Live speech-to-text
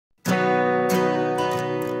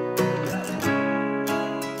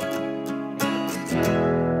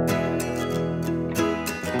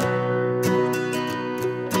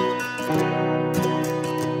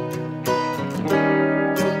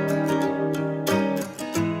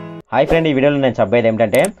Hi friend, ఈ వీడియోలో నేను చెప్పేది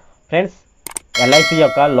ఏమిటంటే ఫ్రెండ్స్, ఎల్ఐసి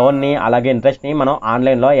యొక్క లోన్ని అలాగే ఇంట్రెస్ట్ని మనం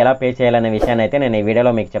ఆన్లైన్లో ఎలా పే చేయాలనే విషయాన్ని అయితే నేను ఈ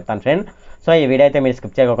వీడియోలో మీకు చెప్తాను ఫ్రెండ్. సో ఈ వీడియో అయితే మీరు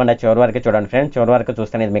స్కిప్ చేయకుండా చివరి వరకు చూడండి ఫ్రెండ్. చివరి వరకు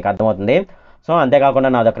చూస్తే ఇది మీకు అర్థమవుతుంది. సో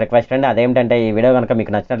అంతేకాకుండా నాదొక రిక్వెస్ట్ ఫ్రెండ్, అదేంటంటే ఈ వీడియో కనుక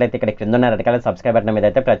మీకు నచ్చినట్లయితే ఇక్కడ కింద ఉన్న రెడ్ కలర్ సబ్స్క్రైబ్ బటన్ మీద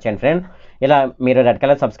అయితే ప్రెస్ చేయండి ఫ్రెండ్. ఇలా మీరు రెడ్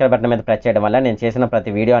కలర్ సబ్స్క్రైబ్ బటన్ మీద ప్రెస్ చేయడం వల్ల నేను చేసిన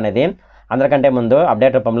ప్రతి వీడియో అనేది అందరికంటే ముందు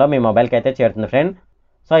అప్డేట్ రూపంలో మీ మొబైల్కి అయితే చేరుతుంది ఫ్రెండ్.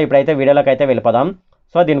 సో ఇప్పుడైతే వీడియోలోకి అయితే వెళ్ళిపోదాం.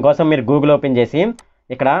 సో దీనికోసం మీరు గూగుల్ ఓపెన్ చేసి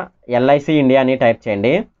ఇక్కడ ఎల్ఐసి ఇండియా అని టైప్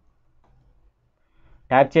చేయండి.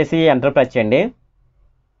 టైప్ చేసి ఎంటర్ ప్రెస్ చేయండి.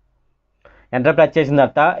 ఎంటర్ ప్రెస్ చేసిన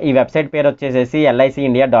తర్వాత ఈ వెబ్సైట్ పేరు వచ్చేసేసి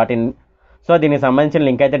LICindia.in. సో దీనికి సంబంధించిన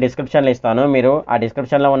లింక్ అయితే డిస్క్రిప్షన్లో ఇస్తాను. మీరు ఆ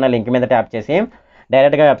డిస్క్రిప్షన్లో ఉన్న లింక్ మీద ట్యాప్ చేసి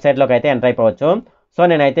డైరెక్ట్గా వెబ్సైట్లోకి అయితే ఎంటర్ అయిపోవచ్చు. సో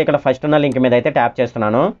నేనైతే ఇక్కడ ఫస్ట్ ఉన్న లింక్ మీద అయితే ట్యాప్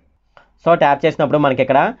చేస్తున్నాను. సో ట్యాప్ చేసినప్పుడు మనకి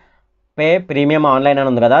ఇక్కడ పే ప్రీమియం ఆన్లైన్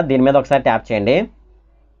అని ఉంది కదా, దీని మీద ఒకసారి ట్యాప్ చేయండి.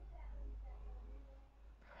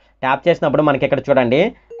 ట్యాప్ చేసినప్పుడు మనకి ఇక్కడ చూడండి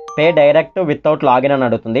పే డైరెక్ట్ వితౌట్ లాగిన్ అని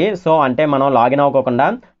అడుగుతుంది. సో అంటే మనం లాగిన్ అవ్వకుండా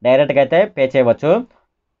డైరెక్ట్గా అయితే పే చేయవచ్చు.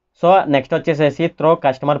 సో నెక్స్ట్ వచ్చేసేసి త్రో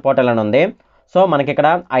కస్టమర్ పోర్టల్ అని ఉంది. సో మనకి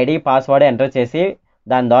ఇక్కడ ఐడి పాస్వర్డ్ ఎంటర్ చేసి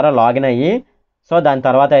దాని ద్వారా లాగిన్ అయ్యి సో దాని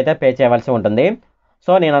తర్వాత అయితే పే చేయవలసి ఉంటుంది.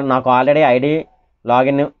 సో నాకు ఆల్రెడీ ఐడి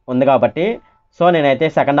లాగిన్ ఉంది కాబట్టి సో నేనైతే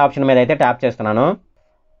సెకండ్ ఆప్షన్ మీద అయితే ట్యాప్ చేస్తున్నాను.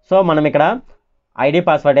 సో మనం ఇక్కడ ఐడి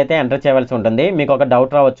పాస్వర్డ్ అయితే ఎంటర్ చేయవలసి ఉంటుంది. మీకు ఒక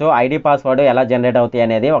డౌట్ రావచ్చు, ఐడి పాస్వర్డ్ ఎలా జనరేట్ అవుతాయి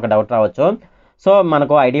అనేది ఒక డౌట్ రావచ్చు. సో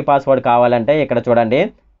మనకు ఐడి పాస్వర్డ్ కావాలంటే ఇక్కడ చూడండి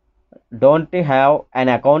don't have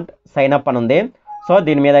an account sign up అని ఉంది. సో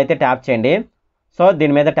దీని మీద అయితే ట్యాప్ చేయండి. సో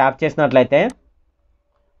దీని మీద ట్యాప్ చేసినట్లయితే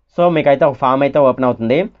సో మీకైతే ఒక ఫామ్ అయితే ఓపెన్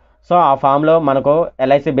అవుతుంది. సో ఆ ఫామ్లో మనకు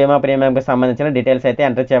ఎల్ఐసి బీమా ప్రీమియంకి సంబంధించిన డీటెయిల్స్ అయితే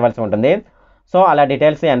ఎంటర్ చేయవలసి ఉంటుంది. సో అలా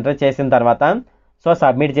డీటెయిల్స్ ఎంటర్ చేసిన తర్వాత సో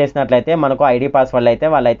సబ్మిట్ చేసినట్లయితే మనకు ఐడి పాస్వర్డ్ అయితే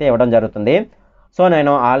వాళ్ళైతే ఇవ్వడం జరుగుతుంది. సో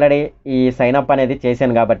నేను ఆల్రెడీ ఈ సైన్అప్ అనేది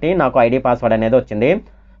చేశాను కాబట్టి నాకు ఐడి పాస్వర్డ్ అనేది వచ్చింది.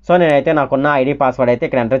 సో నేనైతే నాకున్న ఐడి పాస్వర్డ్ అయితే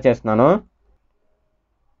ఇక్కడ ఎంటర్ చేస్తున్నాను.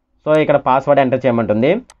 సో ఇక్కడ పాస్వర్డ్ ఎంటర్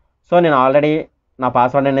చేయమంటుంది. సో నేను ఆల్రెడీ నా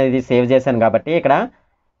పాస్వర్డ్ అనేది సేవ్ చేశాను కాబట్టి ఇక్కడ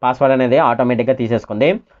పాస్వర్డ్ అనేది ఆటోమేటిక్గా తీసేసుకుంది.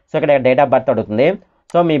 సో ఇక్కడ డేట్ ఆఫ్ బర్త్ అడుగుతుంది.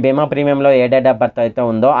 సో మీ బీమా ప్రీమియంలో ఏ డేట్ ఆఫ్ బర్త్ అయితే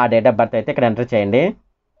ఉందో ఆ డేట్ ఆఫ్ బర్త్ అయితే ఇక్కడ ఎంటర్ చేయండి.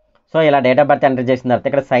 సో ఇలా డేట్ ఆఫ్ బర్త్ ఎంటర్ చేసిన తర్వాత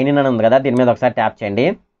ఇక్కడ సైన్ ఇన్ అని ఉంది కదా, దీని మీద ఒకసారి ట్యాప్ చేయండి.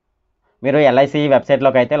 మీరు ఎల్ఐసి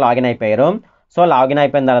వెబ్సైట్లోకి అయితే లాగిన్ అయిపోయారు. సో లాగిన్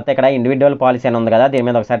అయిపోయిన తర్వాత ఇక్కడ ఇండివిజువల్ పాలసీ అని ఉంది కదా, దీని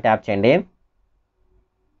మీద ఒకసారి ట్యాప్ చేయండి.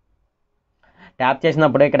 ట్యాప్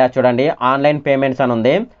చేసినప్పుడు ఇక్కడ చూడండి ఆన్లైన్ పేమెంట్స్ అని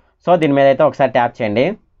ఉంది. సో దీని మీద అయితే ఒకసారి ట్యాప్ చేయండి.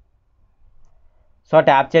 సో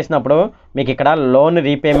ట్యాప్ చేసినప్పుడు మీకు ఇక్కడ లోన్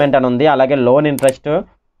రీపేమెంట్ అని ఉంది, అలాగే లోన్ ఇంట్రెస్ట్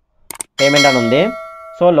పేమెంట్ అని ఉంది.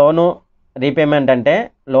 సో లోను రీపేమెంట్ అంటే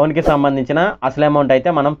లోన్కి సంబంధించిన అసలు అమౌంట్ అయితే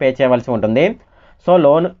మనం పే చేయవలసి ఉంటుంది. సో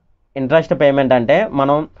లోన్ ఇంట్రెస్ట్ పేమెంట్ అంటే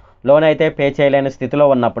మనం లోన్ అయితే పే చేయలేని స్థితిలో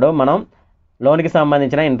ఉన్నప్పుడు మనం లోన్కి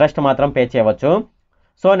సంబంధించిన ఇంట్రెస్ట్ మాత్రం పే చేయవచ్చు.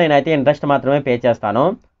 సో నేనైతే ఇంట్రెస్ట్ మాత్రమే పే చేస్తాను.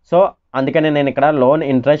 సో అందుకని నేను ఇక్కడ లోన్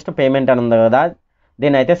ఇంట్రెస్ట్ పేమెంట్ అని ఉంది కదా,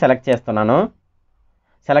 దీన్ని అయితే సెలెక్ట్ చేస్తున్నాను.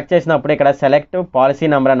 సెలెక్ట్ చేసినప్పుడు ఇక్కడ సెలెక్ట్ పాలసీ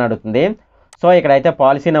నెంబర్ అని అడుగుతుంది. సో ఇక్కడైతే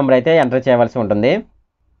పాలసీ నెంబర్ అయితే ఎంటర్ చేయవలసి ఉంటుంది.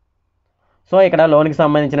 సో ఇక్కడ లోన్కి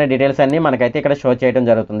సంబంధించిన డీటెయిల్స్ అన్నీ మనకైతే ఇక్కడ షో చేయడం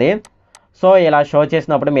జరుగుతుంది. సో ఇలా షో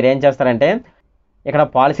చేసినప్పుడు మీరు ఏం చేస్తారంటే ఇక్కడ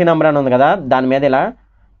పాలసీ నెంబర్ అని ఉంది కదా, దాని మీద ఇలా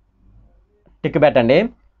టిక్ పెట్టండి.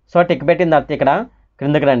 సో టిక్ పెట్టిన తర్వాత ఇక్కడ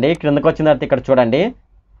క్రిందకి రండి. క్రిందకి వచ్చిన తర్వాత ఇక్కడ చూడండి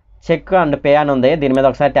చెక్ అండ్ పే అని ఉంది, దీని మీద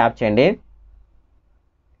ఒకసారి ట్యాప్ చేయండి.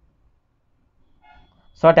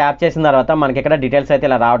 సో ట్యాప్ చేసిన తర్వాత మనకి ఇక్కడ డీటెయిల్స్ అయితే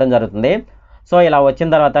ఇలా రావడం జరుగుతుంది. సో ఇలా వచ్చిన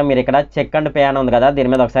తర్వాత మీరు ఇక్కడ చెక్ అండ్ పే అని ఉంది కదా,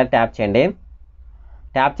 దీని మీద ఒకసారి ట్యాప్ చేయండి.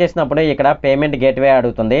 ట్యాప్ చేసినప్పుడు ఇక్కడ పేమెంట్ గేట్వే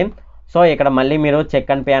అడుగుతుంది. సో ఇక్కడ మళ్ళీ మీరు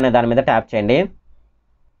చెక్ అండ్ పే అనే దాని మీద ట్యాప్ చేయండి.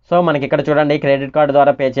 సో మనకి ఇక్కడ చూడండి క్రెడిట్ కార్డు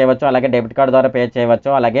ద్వారా పే చేయవచ్చు, అలాగే డెబిట్ కార్డు ద్వారా పే చేయవచ్చు,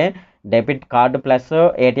 అలాగే debit card plus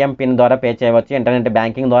ATM pin ద్వారా పే చేయవచ్చు, ఇంటర్నెట్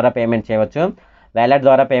బ్యాంకింగ్ ద్వారా పేమెంట్ చేయవచ్చు, వ్యాలెట్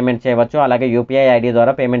ద్వారా పేమెంట్ చేయవచ్చు, అలాగే యూపీఐ ఐడి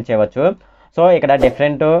ద్వారా పేమెంట్ చేయవచ్చు. సో ఇక్కడ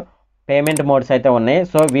డిఫరెంట్ పేమెంట్ మోడ్స్ అయితే ఉన్నాయి.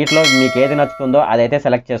 సో వీటిలో మీకు ఏది నచ్చుతుందో అదైతే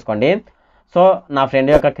సెలెక్ట్ చేసుకోండి. సో నా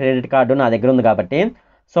ఫ్రెండ్ యొక్క క్రెడిట్ కార్డు నా దగ్గర ఉంది కాబట్టి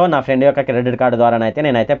సో నా ఫ్రెండ్ యొక్క క్రెడిట్ కార్డు ద్వారానైతే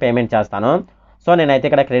నేనైతే పేమెంట్ చేస్తాను. సో నేనైతే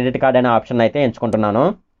ఇక్కడ క్రెడిట్ కార్డ్ అనే ఆప్షన్ అయితే ఎంచుకుంటున్నాను.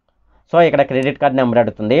 సో ఇక్కడ క్రెడిట్ కార్డ్ నెంబర్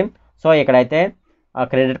అడుగుతుంది. సో ఇక్కడైతే ఆ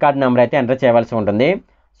క్రెడిట్ కార్డ్ నెంబర్ అయితే ఎంటర్ చేయవలసి ఉంటుంది.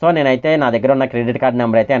 సో నేనైతే నా దగ్గర ఉన్న క్రెడిట్ కార్డ్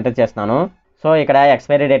నెంబర్ అయితే ఎంటర్ చేస్తున్నాను. సో ఇక్కడ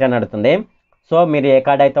ఎక్స్పైరీ డేట్ అని అడుగుతుంది. సో మీరు ఏ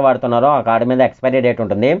కార్డ్ అయితే వాడుతున్నారో ఆ కార్డు మీద ఎక్స్పైరీ డేట్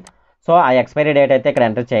ఉంటుంది. సో ఆ ఎక్స్పైరీ డేట్ అయితే ఇక్కడ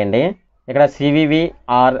ఎంటర్ చేయండి. ఇక్కడ CVV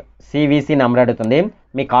ఆర్ CVC నెంబర్ అడుగుతుంది.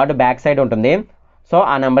 మీ కార్డు బ్యాక్ సైడ్ ఉంటుంది. సో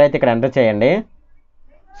ఆ నెంబర్ అయితే ఇక్కడ ఎంటర్ చేయండి.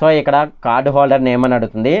 సో ఇక్కడ కార్డు హోల్డర్ నేమ్ అని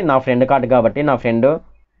అడుగుతుంది. నా ఫ్రెండ్ కార్డు కాబట్టి నా ఫ్రెండ్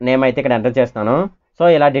నేమ్ అయితే ఇక్కడ ఎంటర్ చేస్తున్నాను. సో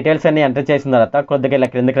ఇలా డీటెయిల్స్ అన్ని ఎంటర్ చేసిన తర్వాత కొద్దిగా ఇలా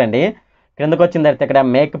క్రిందకి రండి. క్రిందకి వచ్చిన తర్వాత ఇక్కడ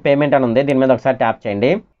మేక్ పేమెంట్ అని ఉంది, దీని మీద ఒకసారి ట్యాప్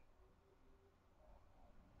చేయండి.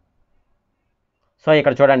 సో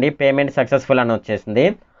ఇక్కడ చూడండి పేమెంట్ సక్సెస్ఫుల్ అని వచ్చేసింది.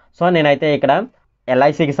 సో నేనైతే ఇక్కడ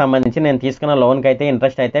ఎల్ఐసికి సంబంధించి నేను తీసుకున్న లోన్కి అయితే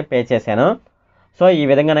ఇంట్రెస్ట్ అయితే పే చేశాను. సో ఈ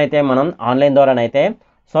విధంగానైతే మనం ఆన్లైన్ ద్వారానైతే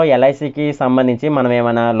సో ఎల్ఐసికి సంబంధించి మనం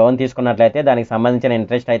ఏమైనా లోన్ తీసుకున్నట్లయితే దానికి సంబంధించిన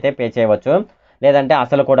ఇంట్రెస్ట్ అయితే పే చేయవచ్చు, లేదంటే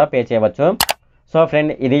అసలు కూడా పే చేయవచ్చు. సో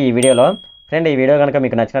ఫ్రెండ్, ఇది ఈ వీడియోలో. ఫ్రెండ్, ఈ వీడియో కనుక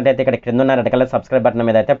మీకు నచ్చినట్లయితే ఇక్కడ కింద ఉన్న రెడ్ కలర్ సబ్స్క్రైబ్ బటన్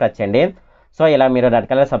మీద అయితే ప్రెస్ చేయండి. సో ఇలా మీరు రెడ్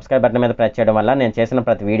కలర్ సబ్స్క్రైబ్ బటన్ మీద ప్రెస్ చేయడం వల్ల నేను చేసిన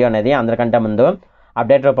ప్రతి వీడియో అనేది అందరికంటే ముందు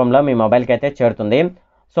అప్డేట్ రూపంలో మీ మొబైల్కి అయితే చేరుతుంది.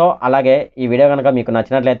 సో అలాగే ఈ వీడియో కనుక మీకు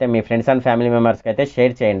నచ్చినట్లయితే మీ ఫ్రెండ్స్ అండ్ ఫ్యామిలీ మెంబర్స్కి అయితే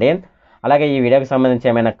షేర్ చేయండి. అలాగే ఈ వీడియోకి సంబంధించి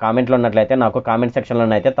ఏమైనా కామెంట్లు ఉన్నట్లయితే నాకు కామెంట్ సెక్షన్లో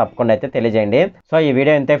అయితే తప్పకుండా అయితే తెలియజేయండి. సో ఈ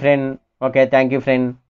వీడియో ఇంతే friend. Okay, thank you friend.